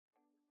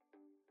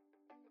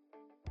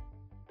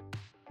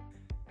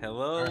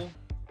Hello,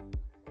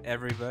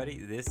 everybody.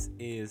 This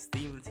is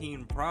Theme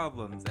Team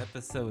Problems,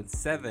 episode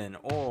 7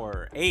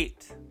 or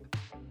 8.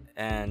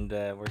 And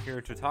we're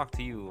here to talk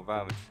to you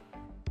about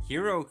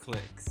Hero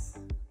Clicks,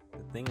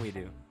 the thing we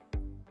do.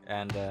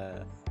 And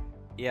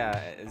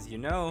yeah, as you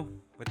know,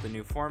 with the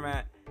new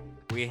format,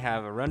 we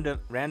have a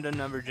random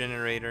number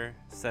generator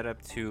set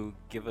up to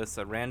give us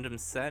a random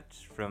set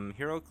from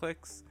Hero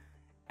Clicks.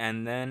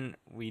 And then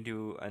we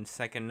do a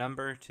second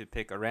number to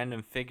pick a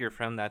random figure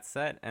from that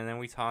set. And then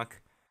we talk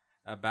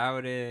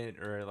about it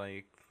or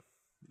like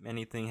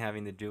anything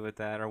having to do with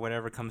that or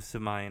whatever comes to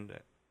mind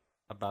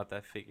about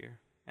that figure.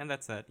 And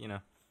that's that.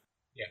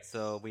 Yes.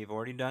 So we've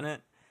already done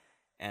it,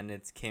 and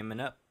it's coming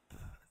up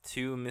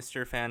to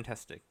Mr.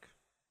 Fantastic.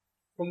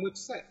 From which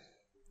set?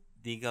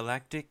 The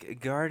Galactic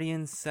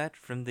Guardian set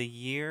from the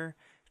year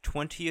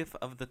 20th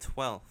of the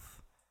 12th.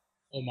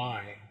 Oh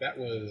my, that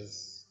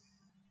was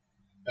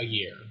a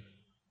year.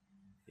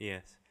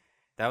 Yes.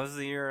 That was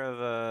the year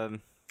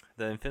of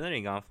the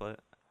Infinity Gauntlet.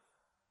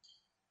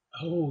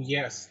 Oh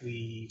yes,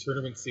 the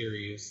tournament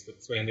series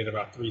that spanned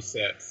about 3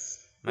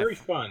 sets. Very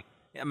fun.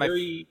 Yeah,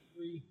 very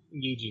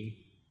engaging.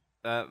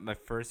 My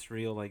first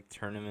real like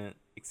tournament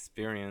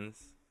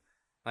experience.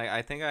 Like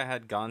I think I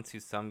had gone to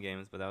some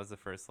games, but that was the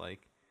first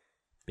like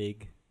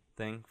big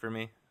thing for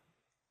me.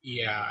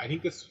 Yeah, I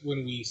think that's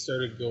when we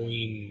started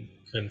going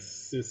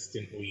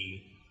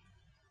consistently,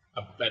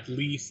 at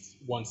least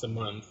once a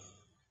month.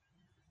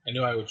 I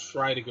know I would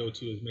try to go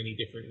to as many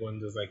different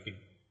ones as I could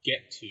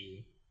get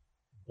to,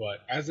 but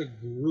as a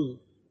group,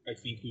 I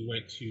think we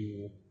went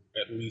to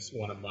at least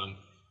one a month.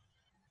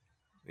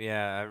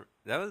 Yeah,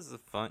 that was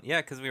fun. Yeah,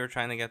 because we were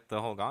trying to get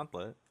the whole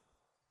gauntlet.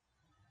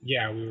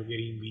 Yeah, we were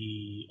getting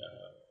the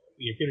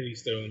Infinity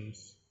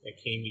Stones that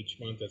came each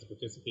month as a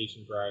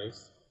participation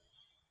prize,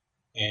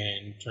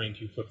 and trying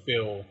to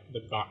fulfill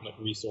the Gauntlet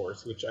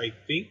resource, which I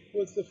think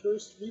was the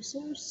first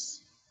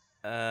resource.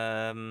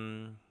 I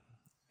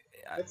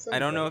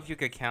don't know if you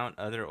could count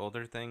other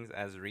older things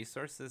as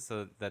resources,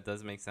 so that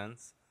does make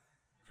sense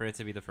for it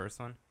to be the first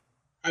one.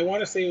 I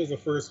want to say it was the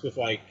first with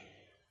like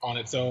on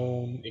its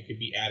own. It could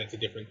be added to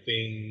different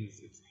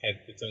things. It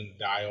had its own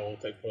dial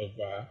type of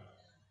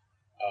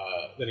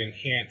that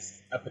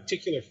enhanced a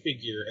particular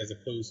figure as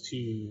opposed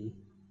to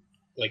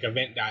like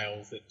event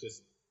dials that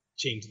just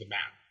change the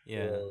map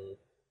or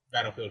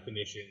battlefield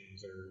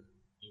conditions or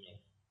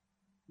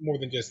more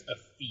than just a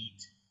feat.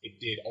 It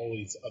did all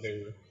these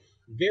other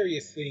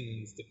various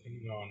things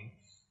depending on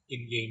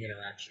in-game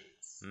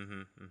interactions.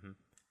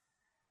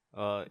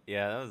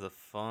 Yeah, that was a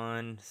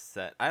fun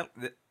set.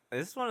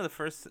 This is one of the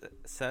first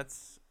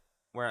sets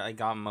where I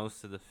got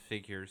most of the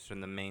figures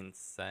from the main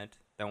set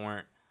that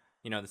weren't,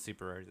 the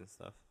super rares and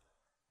stuff.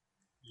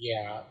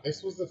 Yeah,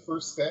 this was the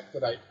first set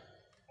that I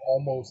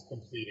almost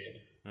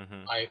completed.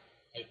 I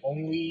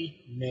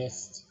only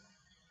missed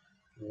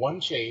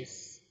one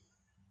chase,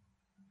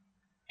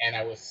 and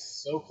I was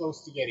so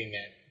close to getting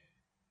it.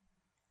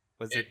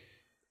 Was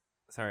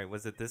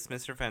it this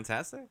Mr.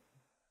 Fantastic?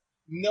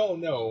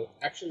 No.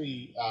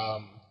 Actually,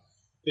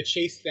 the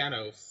Chase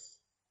Thanos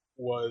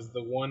was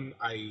the one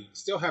I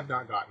still have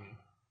not gotten,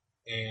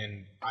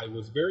 and I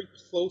was very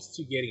close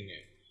to getting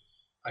it.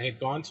 I had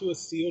gone to a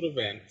sealed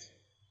event,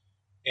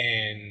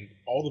 and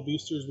all the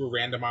boosters were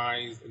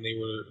randomized, and they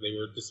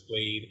were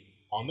displayed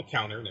on the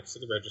counter next to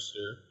the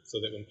register, so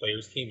that when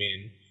players came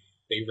in,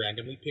 they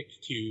randomly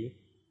picked 2,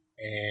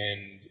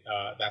 and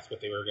that's what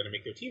they were going to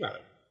make their team out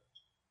of.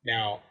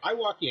 Now, I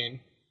walk in,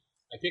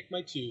 I pick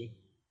my 2,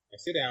 I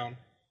sit down.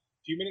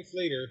 A few minutes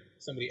later,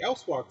 somebody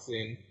else walks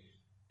in,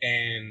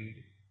 and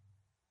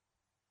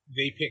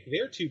they pick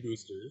their 2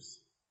 boosters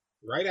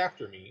right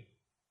after me.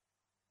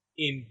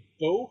 In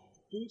both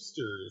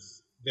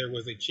boosters, there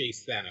was a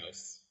Chase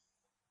Thanos.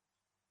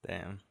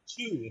 Damn.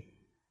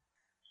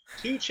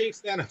 Two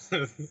Chase Thanos.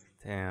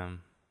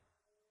 Damn.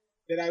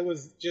 That I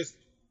was just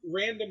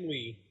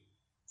randomly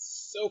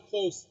so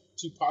close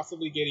to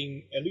possibly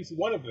getting at least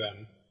one of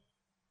them,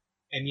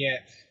 and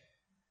yet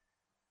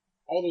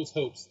all those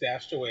hopes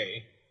dashed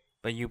away.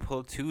 But you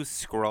pulled 2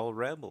 Skrull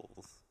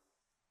Rebels.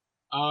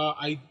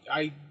 I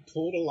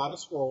pulled a lot of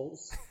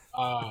scrolls.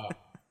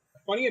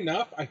 Funny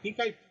enough, I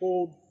think I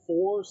pulled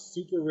 4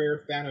 super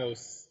rare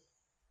Thanos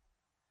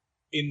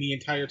in the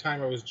entire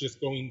time I was just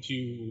going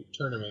to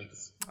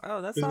tournaments.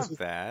 Oh, that's not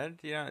bad.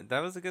 Yeah, that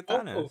was a good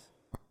Thanos.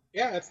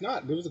 Yeah, it's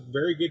not. It was a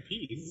very good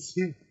piece.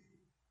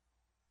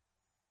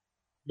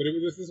 But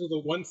this was the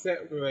one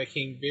set where I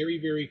came very,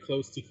 very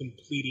close to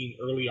completing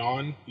early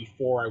on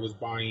before I was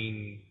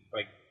buying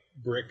like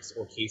bricks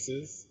or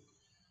cases.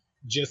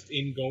 Just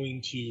in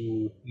going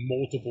to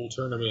multiple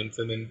tournaments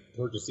and then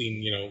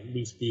purchasing,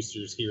 loose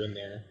boosters here and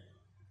there.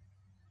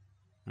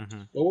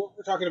 But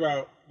we're talking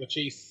about the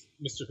Chase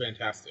Mr.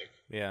 Fantastic.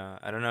 Yeah,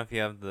 I don't know if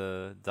you have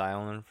the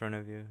dial in front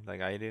of you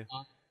like I do.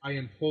 I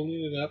am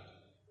pulling it up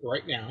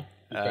right now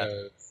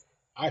because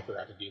I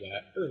forgot to do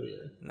that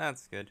earlier.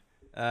 That's good.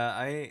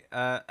 I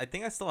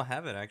think I still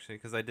have it actually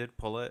because I did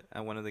pull it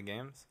at one of the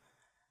games.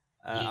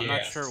 I'm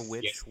not sure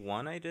which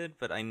one I did,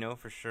 but I know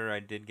for sure I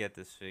did get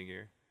this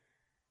figure.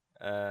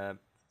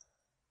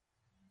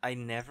 I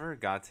never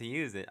got to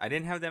use it. I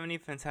didn't have that many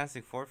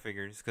Fantastic Four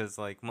figures because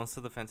like most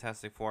of the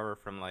Fantastic Four were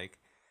from like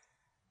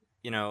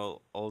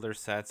older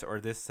sets or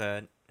this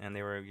set, and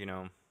they were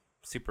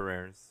super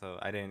rares. So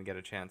I didn't get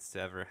a chance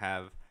to ever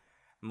have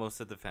most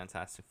of the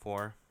Fantastic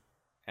Four.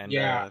 And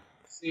Yeah,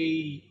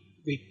 see,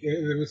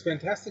 there was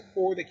Fantastic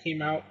Four that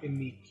came out in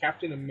the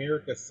Captain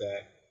America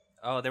set.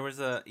 oh, there was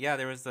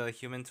the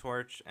Human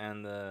Torch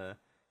and the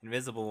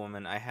Invisible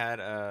Woman. I had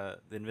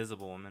the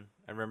Invisible Woman.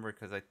 I remember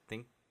because I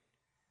think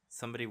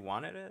somebody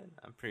wanted it.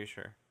 I'm pretty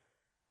sure.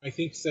 I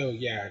think so,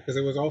 yeah, because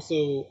there was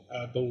also,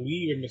 I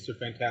believe, a Mr.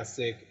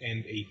 Fantastic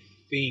and a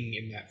Thing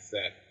in that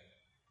set.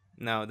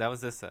 No, that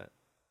was this set.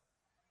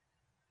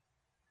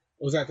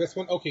 Was that this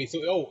one? Okay, so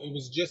it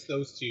was just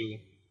those two,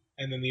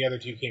 and then the other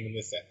two came in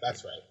this set.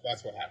 That's right.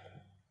 That's what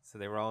happened. So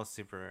they were all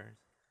super rares.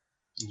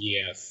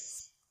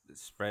 Yes.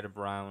 Spread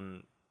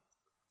around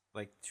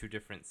like two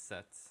different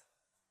sets.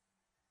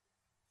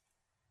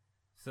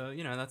 So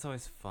that's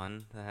always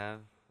fun to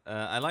have.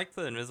 I liked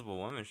the Invisible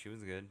Woman; she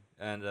was good,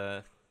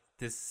 and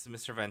this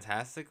Mr.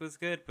 Fantastic was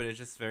good, but it's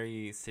just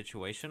very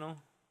situational.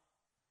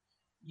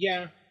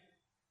 Yeah.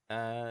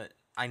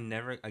 I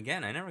never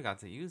got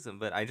to use them,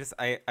 but I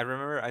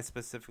remember I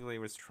specifically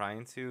was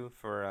trying to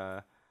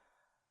for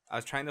I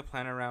was trying to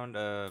plan around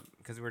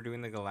because we were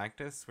doing the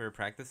Galactus, we were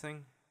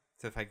practicing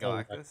to fight Oh,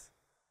 right. Galactus,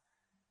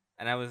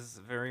 and I was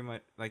very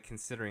much like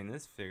considering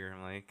this figure.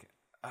 I'm like,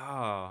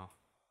 oh,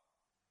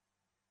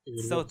 It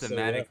it's would so look so good.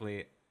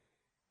 thematically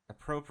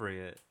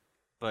appropriate,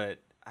 but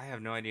I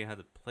have no idea how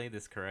to play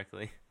this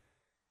correctly.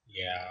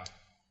 Yeah.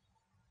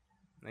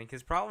 Like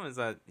his problem is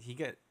that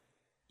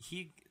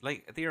he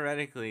like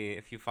theoretically,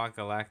 if you fought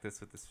Galactus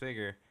with this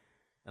figure,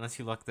 unless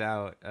you lucked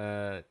out,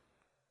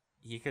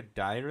 he could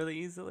die really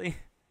easily.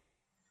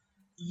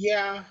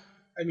 Yeah.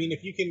 I mean,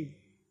 if you can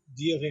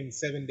deal him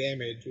 7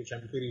 damage, which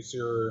I'm pretty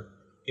sure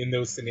in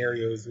those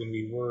scenarios when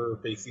we were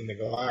facing the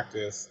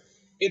Galactus,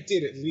 it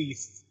did at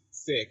least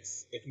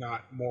 6, if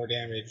not more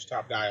damage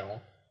top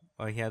dial.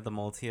 Well, he had the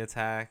multi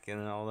attack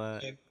and all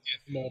that And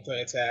multi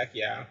attack,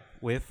 yeah.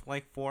 with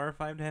like 4 or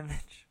 5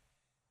 damage.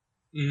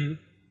 Hmm.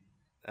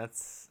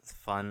 That's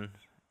fun.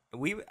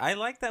 I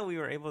like that we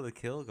were able to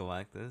kill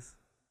Galactus.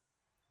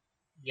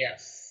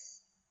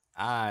 Yes.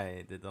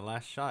 I did the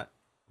last shot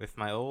with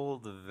my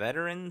old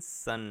veteran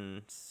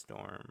some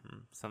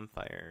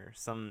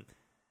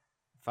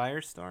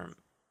firestorm.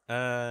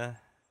 Uh,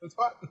 That's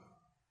hot.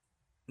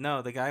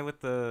 no, the guy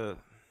with the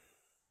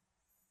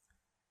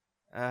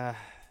uh,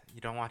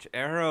 you don't watch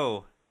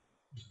Arrow.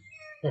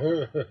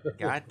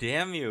 God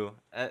damn you!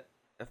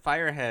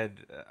 Firehead,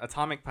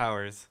 atomic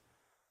powers.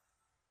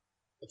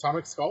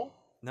 Atomic Skull?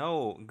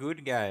 No,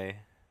 good guy.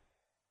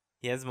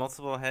 He has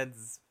multiple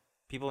heads,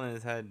 people in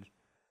his head.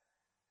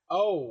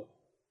 Oh,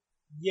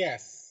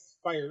 yes.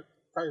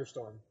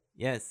 Firestorm.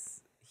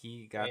 Yes,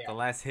 he Yeah, got yeah. the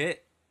last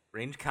hit.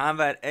 Range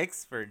combat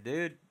expert,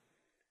 dude.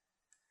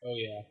 Oh,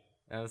 yeah.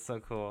 That was so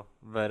cool.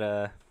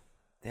 But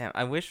damn,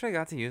 I wish I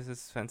got to use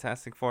this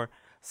Fantastic Four.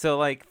 So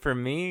like for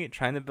me,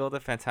 trying to build a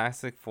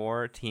Fantastic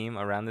Four team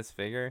around this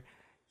figure,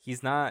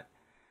 he's not.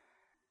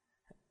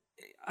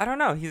 I don't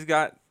know. He's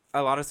got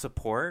a lot of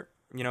support.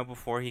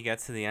 Before he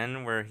gets to the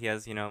end where he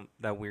has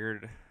that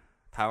weird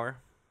power,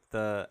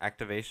 the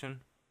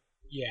activation,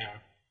 Yeah.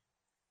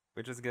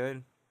 which is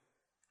good.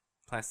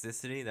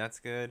 Plasticity, that's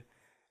good.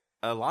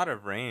 A lot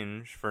of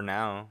range for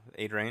now,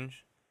 8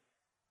 range.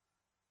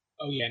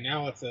 Oh, yeah.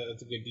 Now it's a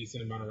good,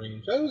 decent amount of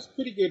range. That was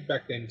pretty good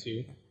back then,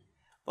 too.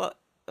 Well,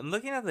 I'm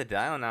looking at the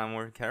dial now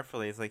more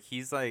carefully. It's like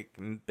he's like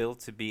built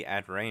to be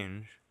at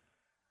range,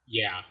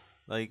 Yeah.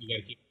 like You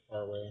gotta keep it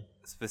far away.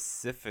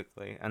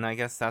 specifically, and I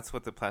guess that's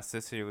what the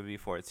plasticity would be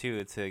for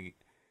too. To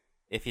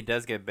if he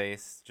does get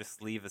base,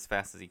 just leave as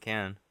fast as he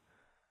can.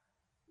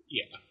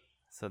 Yeah.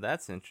 So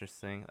that's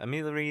interesting. Let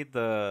me read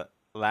the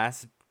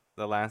last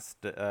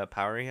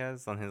power he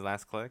has on his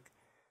last click,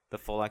 the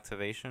full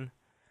activation.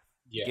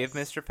 Give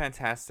Yes. Mr.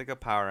 Fantastic a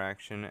power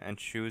action and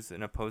choose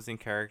an opposing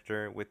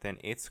character within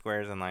 8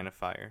 squares in line of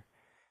fire.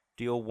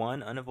 Deal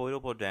 1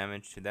 unavoidable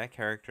damage to that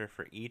character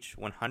for each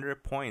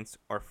 100 points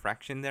or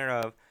fraction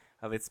thereof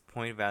of its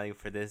point value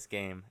for this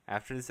game.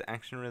 After this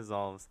action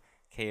resolves,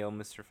 KO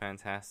Mr.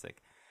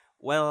 Fantastic.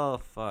 Well,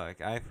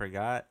 fuck, I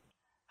forgot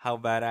how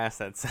badass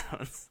that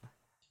sounds.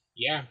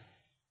 Yeah.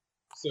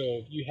 So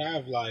if you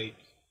have, like,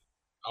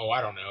 oh,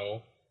 I don't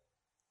know,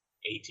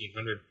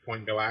 1800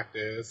 point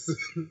Galactus,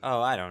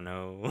 Oh, I don't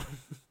know.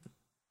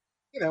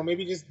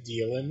 maybe just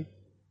deal him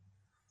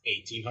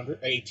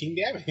 18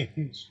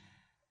 damage.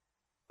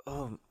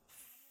 Oh,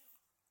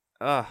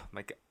 oh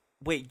my god.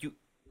 Wait, you.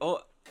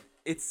 Oh,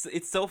 it's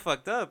so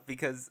fucked up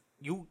because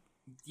you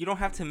don't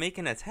have to make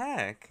an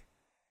attack.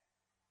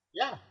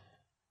 Yeah.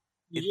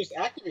 It. You're just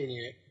activating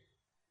it.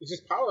 It's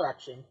just power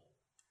action.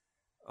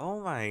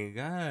 Oh my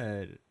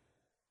god.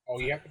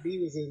 All you have to be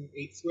is in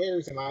 8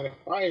 squares in line of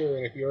fire,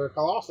 and if you're a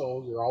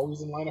colossal, you're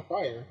always in line of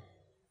fire.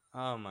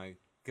 Oh my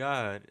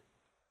god.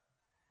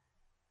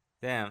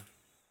 Damn.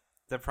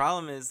 The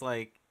problem is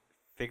like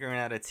figuring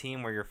out a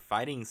team where you're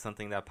fighting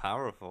something that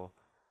powerful.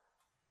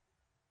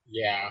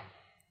 Yeah.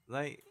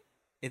 like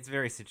it's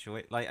very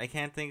like I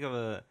can't think of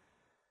a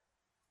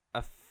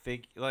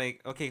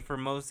like okay, for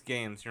most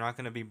games you're not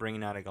going to be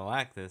bringing out a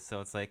Galactus, so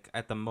it's like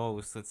at the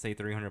most, let's say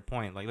 300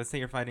 point, like let's say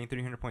you're fighting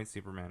 300 point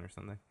Superman or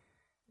something.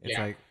 It's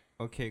Yeah. like,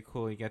 okay,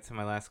 cool, you get to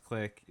my last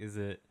click. Is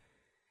it,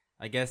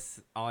 I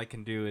guess all I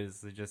can do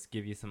is just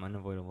give you some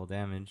unavoidable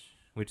damage,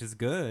 which is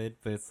good,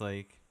 but it's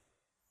like,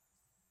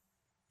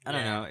 I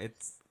don't Yeah. know,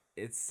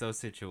 it's so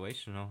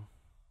situational,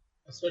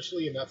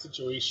 Especially in that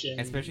situation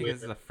especially where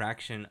because it's a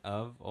fraction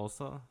of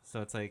also.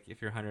 So it's like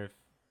if you're 100,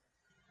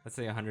 let's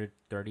say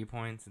 130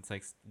 points, it's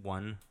like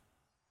one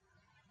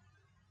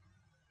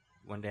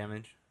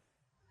damage.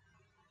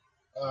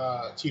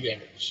 2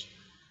 damage.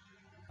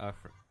 I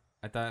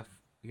thought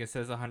it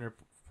says 100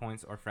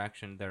 points or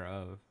fraction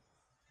thereof.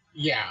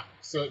 Yeah,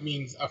 so it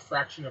means a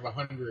fraction of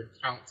 100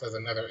 counts as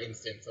another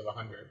instance of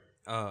 100.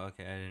 Oh,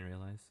 okay, I didn't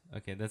realize.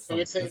 Okay, So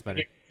it's that's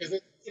better. because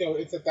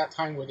it's at that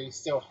time where they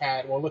still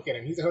had. Well, look at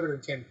him; he's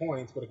 110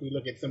 points. But if we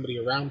look at somebody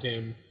around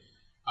him,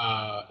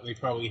 they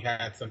probably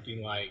had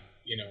something like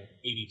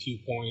 82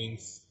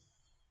 points,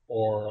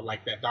 or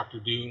like that Doctor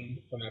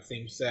Doom from that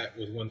same set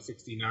was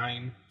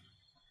 169.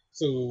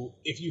 So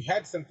if you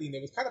had something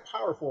that was kind of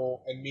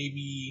powerful and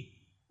maybe,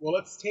 well,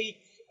 let's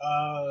take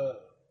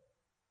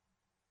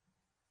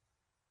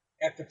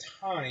at the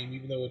time,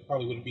 even though it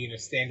probably wouldn't be in a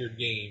standard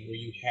game, where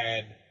you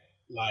had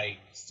like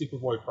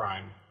Superboy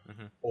Prime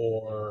Mm-hmm.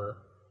 or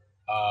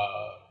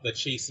the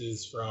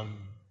chases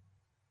from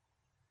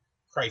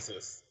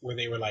Crisis, where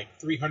they were like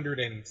 300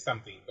 and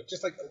something, but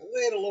just like a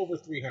little over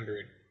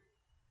 300,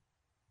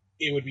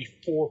 it would be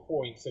 4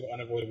 points of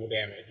unavoidable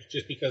damage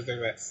just because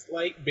they're that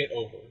slight bit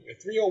over.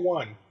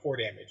 301, 4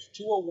 damage.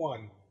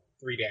 201,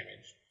 3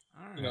 damage.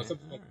 All right,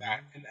 Something all like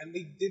right. that. And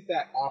they did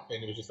that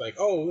often. It was just like,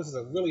 oh, this is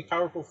a really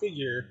powerful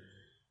figure.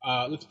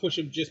 Let's push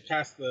him just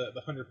past the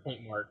 100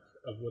 point mark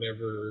of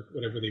whatever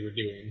they were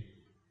doing.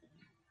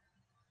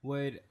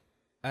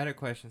 I had a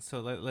question. So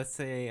let's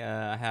say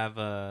I have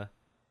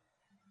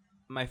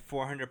my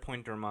 400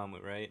 point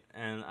Dormammu, right?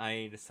 And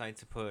I decide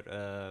to put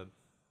a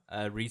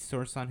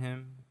resource on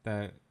him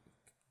that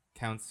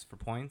counts for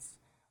points.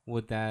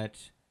 Would that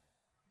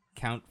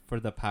count for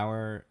the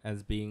power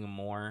as being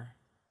more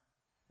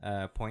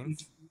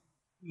points?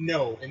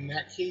 No, in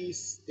that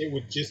case, it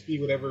would just be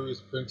whatever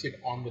is printed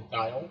on the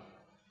dial.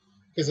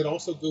 Because it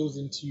also goes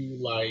into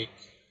like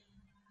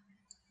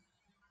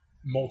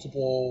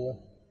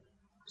multiple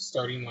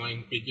starting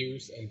line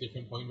figures and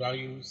different point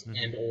values, Mm-hmm.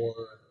 and or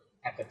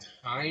at the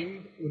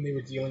time when they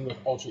were dealing with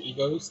alter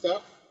ego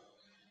stuff,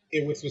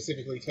 it would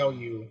specifically tell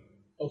you,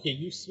 okay,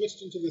 you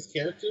switched into this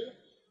character,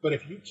 but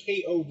if you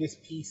KO this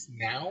piece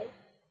now,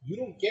 you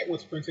don't get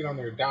what's printed on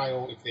their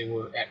dial if they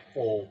were at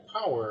full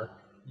power.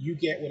 You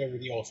get whatever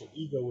the alter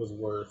ego was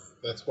worth.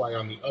 That's why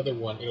on the other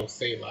one it'll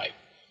say like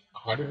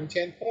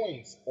 110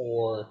 points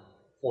or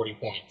 40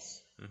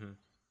 points. Mm-hmm.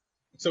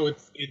 So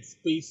it's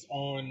based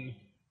on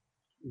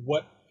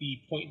what the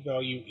point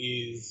value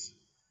is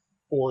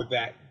for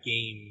that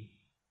game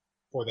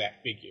for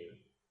that figure.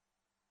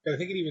 I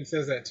think it even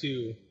says that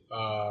too.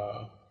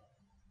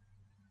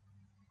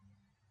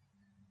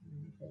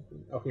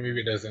 Okay,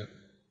 maybe it doesn't.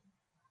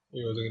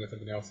 Maybe I was looking at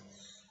something else.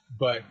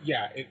 But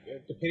yeah,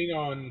 depending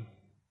on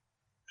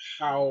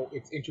how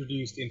it's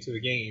introduced into the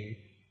game,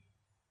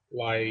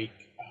 like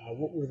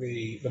what were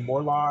they? The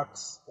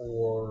Morlocks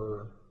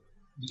or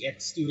the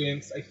X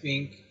students, I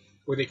think,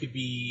 where they could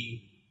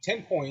be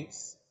 10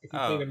 points if you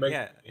play Oh them yeah,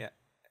 regularly, yeah.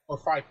 or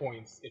 5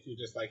 points if you're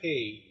just like,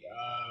 hey,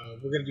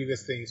 we're gonna do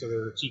this thing so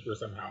they're cheaper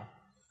somehow.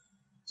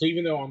 So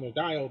even though on their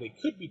dial they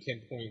could be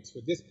 10 points,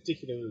 for this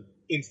particular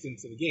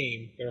instance of the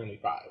game, they're only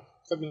 5.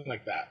 Something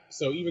like that.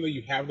 So even though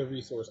you have the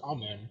resource on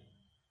them,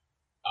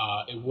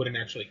 it wouldn't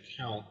actually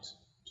count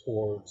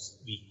towards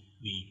the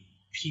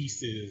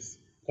pieces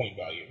point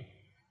value.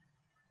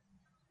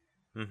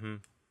 Mm-hmm.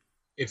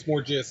 It's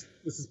more just,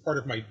 this is part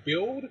of my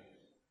build,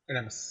 and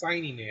I'm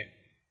assigning it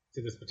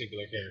to this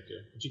particular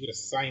character. But you could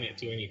assign it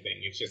to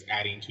anything. It's just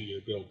adding to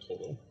your build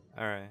total.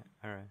 All right,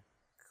 all right,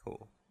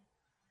 cool.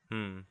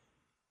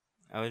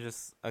 I was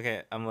just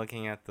okay. I'm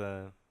looking at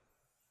the.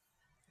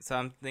 So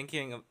I'm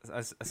thinking.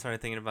 I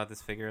started thinking about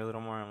this figure a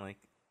little more. I'm like,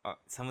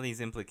 some of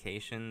these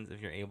implications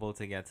if you're able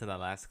to get to that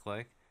last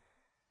click.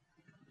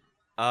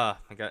 Oh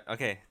my god.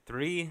 Okay,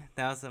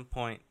 3,000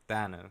 point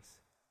Thanos.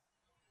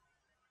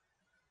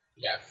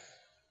 Yes.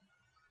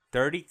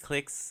 30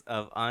 clicks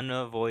of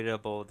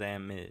unavoidable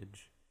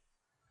damage.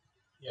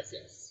 Yes,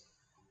 yes.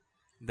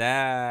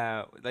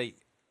 That like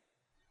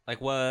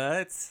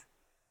what?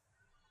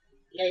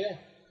 Yeah, yeah.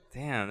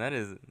 Damn, that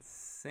is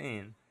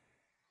insane.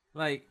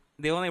 Like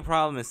the only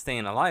problem is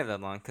staying alive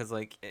that long, cause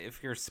like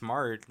if you're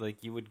smart,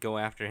 like you would go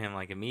after him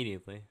like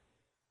immediately.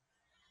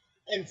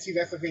 And see,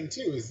 that's the thing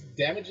too, is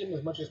damage him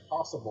as much as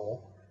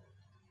possible,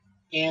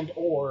 and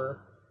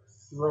or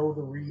throw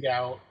the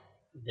readout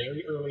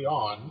very early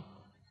on,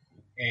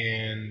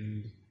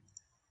 and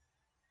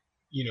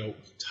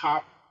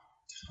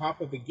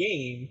top of the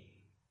game.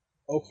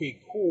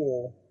 Okay,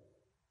 cool.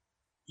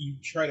 You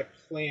try to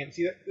plan.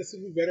 See, this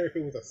would be better if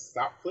it was a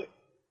stop click,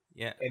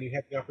 Yeah. and you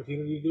have the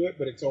opportunity to do it,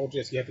 but it's all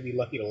just you have to be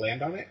lucky to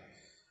land on it.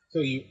 So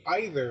you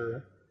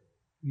either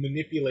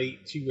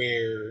manipulate to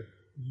where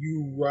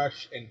you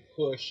rush and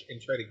push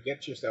and try to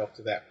get yourself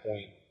to that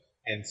point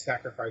and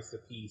sacrifice the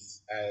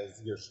piece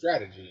as your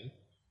strategy,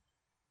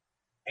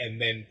 and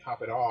then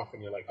pop it off,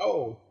 and you're like,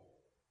 oh,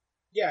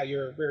 yeah,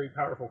 you're a very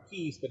powerful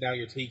piece, but now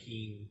you're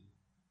taking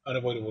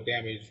unavoidable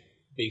damage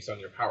based on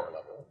your power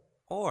level.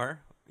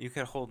 Or you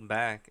could hold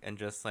back and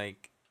just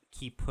like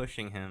keep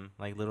pushing him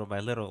like little by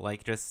little,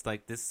 like just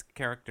like this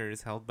character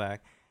is held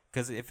back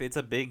because if it's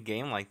a big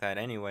game like that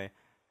anyway,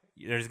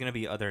 there's gonna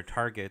be other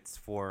targets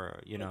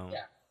for Yeah,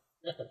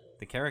 definitely.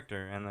 the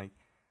character and like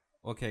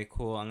okay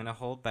cool I'm gonna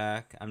hold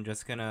back, I'm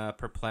just gonna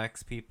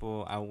perplex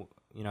people out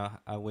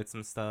out with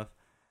some stuff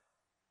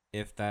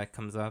if that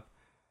comes up,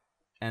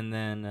 and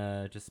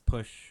then just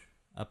push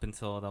up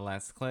until the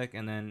last click,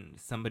 and then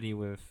somebody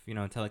with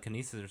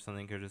telekinesis or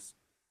something could just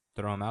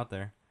throw him out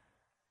there.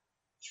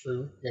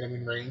 True. Get him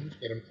in range,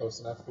 get him close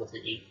enough with the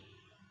 8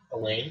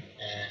 away,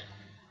 and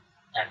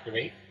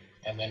activate,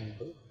 and then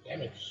boom,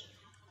 damage.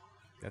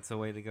 That's a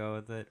way to go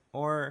with it.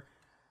 Or,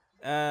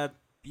 uh,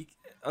 you,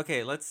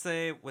 okay, let's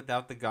say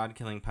without the god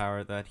killing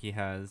power that he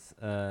has,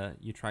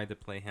 you tried to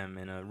play him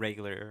in a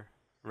regular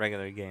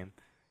game.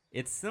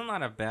 It's still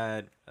not a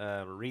bad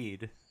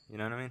read. You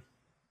know what I mean?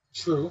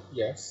 True,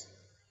 yes.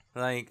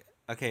 Like,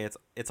 okay,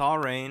 it's all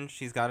range.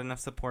 He's got enough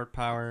support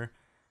power,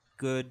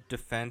 good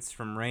defense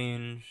from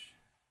range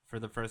for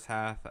the first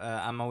half.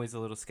 I'm always a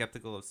little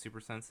skeptical of super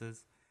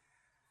senses,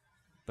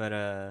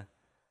 but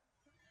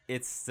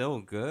it's still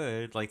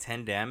good. Like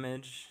 10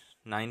 damage,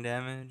 9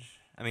 damage.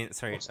 I mean,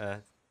 sorry, Well,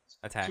 to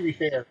attack. be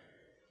fair,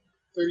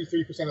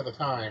 33% of the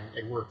time,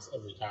 it works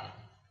every time.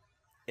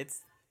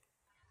 It's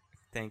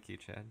thank you,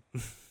 Chad.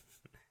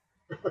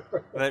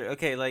 But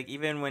okay, like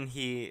even when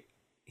he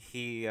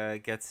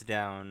gets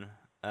down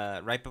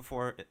right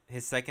before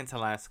his second to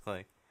last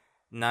click,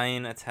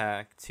 9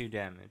 attack, 2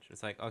 damage.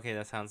 It's like okay,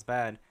 that sounds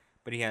bad,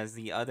 but he has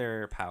the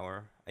other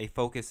power. A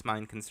focused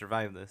mind can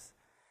survive this.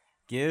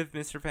 Give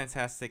Mr.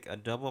 Fantastic a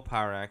double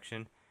power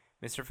action.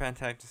 Mr.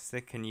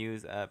 Fantastic can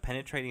use a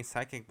penetrating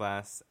psychic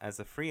blast as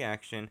a free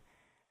action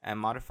and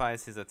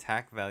modifies his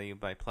attack value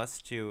by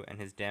 +2 and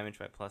his damage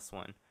by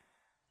 +1.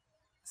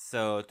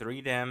 So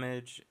 3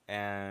 damage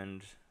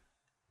and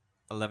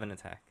 11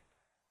 attack.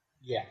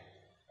 Yeah.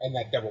 And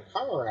that double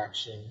power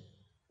action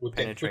would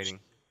then put you Penetrating.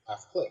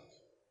 last click.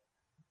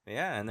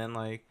 Yeah, and then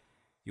like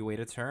you wait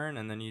a turn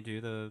and then you do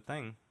the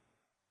thing.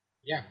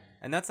 Yeah.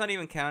 And that's not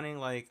even counting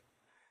like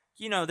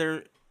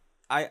there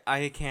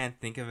I can't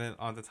think of it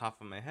on the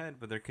top of my head,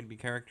 but there could be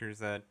characters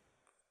that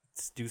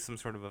do some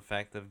sort of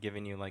effect of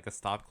giving you like a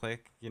stop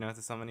click,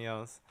 to somebody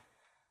else,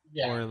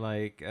 Yeah. or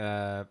like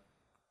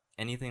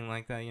anything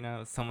like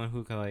that, someone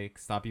who could like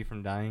stop you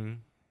from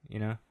dying, you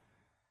know.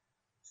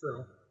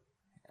 True.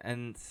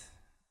 And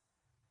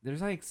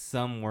there's like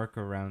some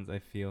workarounds I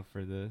feel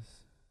for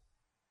this,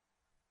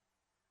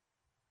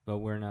 but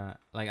we're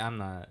not like I'm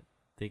not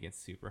thinking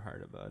super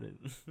hard about it.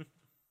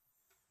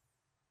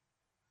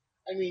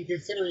 I mean,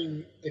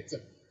 considering it's a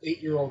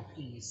 8-year-old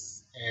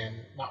piece and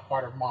not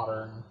part of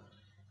modern,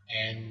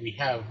 and we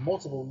have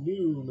multiple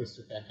new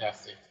Mr.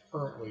 Fantastic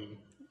currently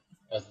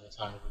as of the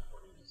time of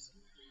recording this.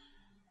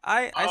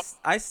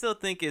 I still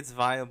think it's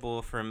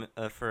viable for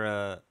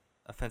a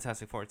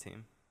Fantastic Four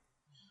team.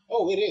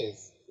 Oh, it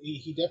is.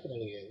 He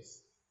definitely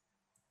is.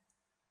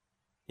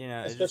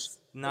 It's Especially, just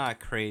not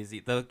crazy.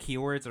 The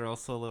keywords are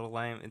also a little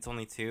lame. It's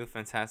only two,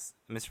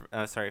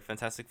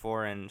 Fantastic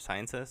Four and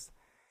Scientist.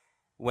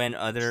 When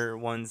other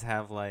ones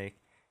have like,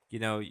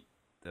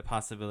 the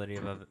possibility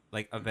of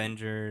like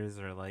Avengers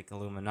or like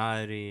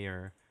Illuminati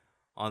or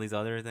all these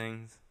other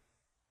things.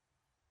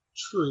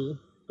 true,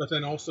 but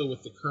then also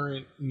with the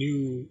current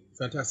new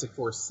Fantastic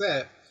Four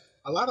set,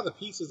 a lot of the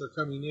pieces are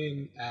coming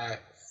in at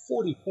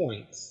 40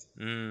 points.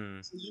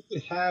 Mm. So you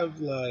could have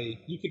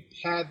you could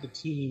pad the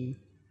team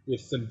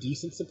with some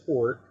decent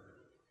support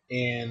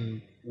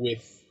and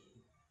with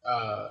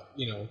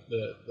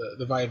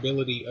the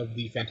viability of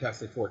the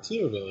Fantastic Four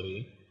team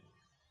ability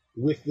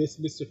with this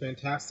Mr.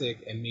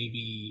 Fantastic and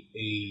maybe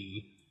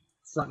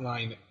a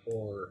frontline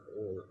or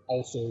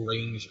also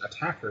range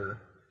attacker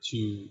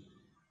to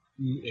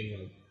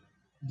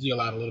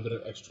deal out a little bit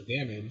of extra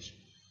damage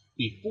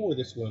before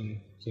this one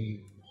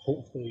can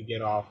hopefully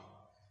get off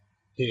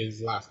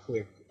his last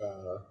click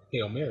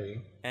Hail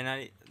Mary.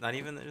 And not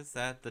even just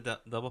that, the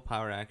double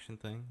power action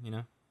thing.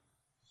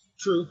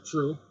 True,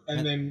 true. And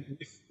And then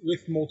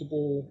with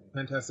multiple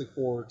Fantastic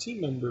Four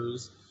team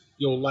members,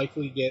 you'll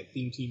likely get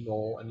theme team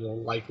role, and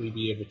you'll likely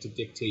be able to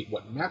dictate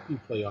what map you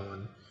play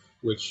on,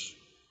 which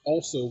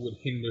also would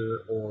hinder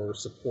or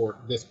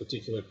support this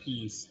particular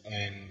piece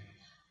and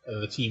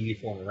the team you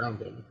form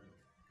around him.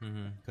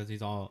 because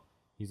he's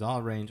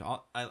all range.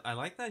 I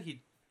like that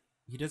he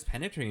does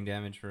penetrating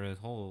damage for his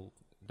whole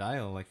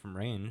dial, like from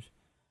range.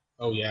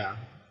 Oh yeah,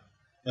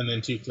 and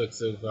then 2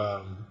 clicks of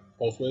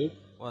pulse wave.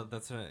 Well,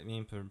 that's what I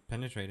mean for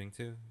penetrating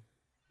too.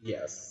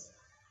 Yes.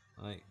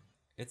 Like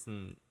it's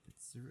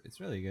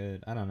really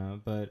good. I don't know,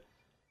 but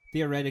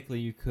theoretically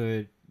you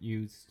could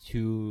use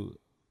 2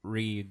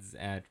 reads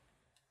at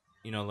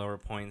lower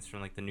points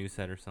from like the new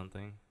set or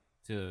something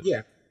to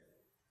Yeah.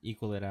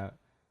 equal it out.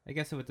 I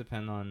guess it would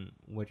depend on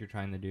what you're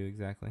trying to do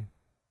exactly.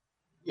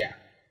 Yeah.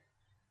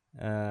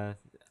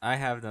 I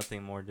have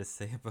nothing more to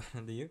say about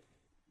it. Do you?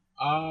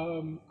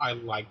 I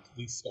liked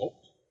the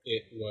sculpt.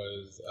 It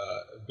was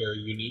very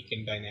unique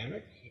and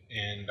dynamic,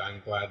 and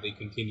I'm glad they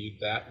continued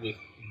that with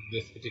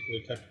this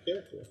particular type of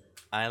character.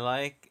 I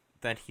like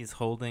that he's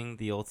holding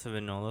the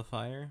ultimate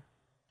nullifier,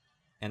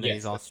 and that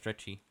he's Yes. all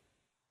stretchy.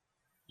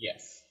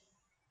 Yes.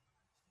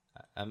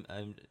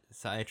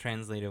 So I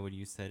translated what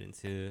you said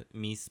into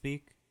me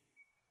speak.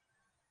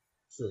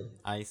 True.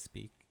 I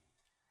speak.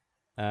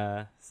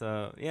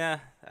 So yeah,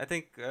 I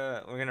think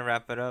we're gonna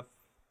wrap it up.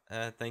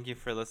 Thank you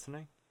for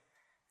listening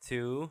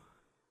to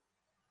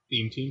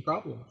Theme Team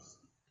Problems.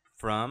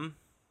 From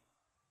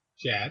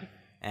Chad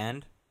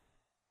and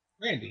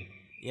Randy.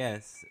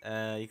 yes,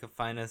 you can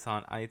find us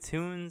on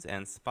iTunes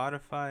and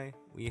Spotify.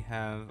 We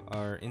have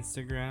our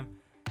Instagram,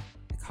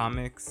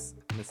 comics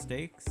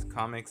 _mistakes,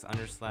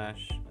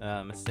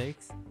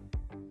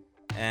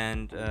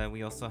 and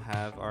we also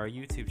have our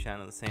YouTube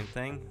channel, the same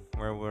thing,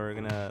 where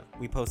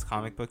we post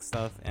comic book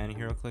stuff and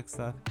HeroClix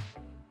stuff.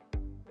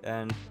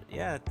 And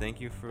yeah, thank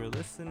you for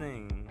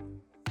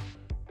listening.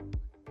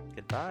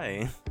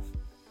 Goodbye.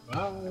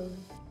 Bye.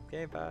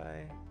 Okay,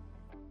 bye.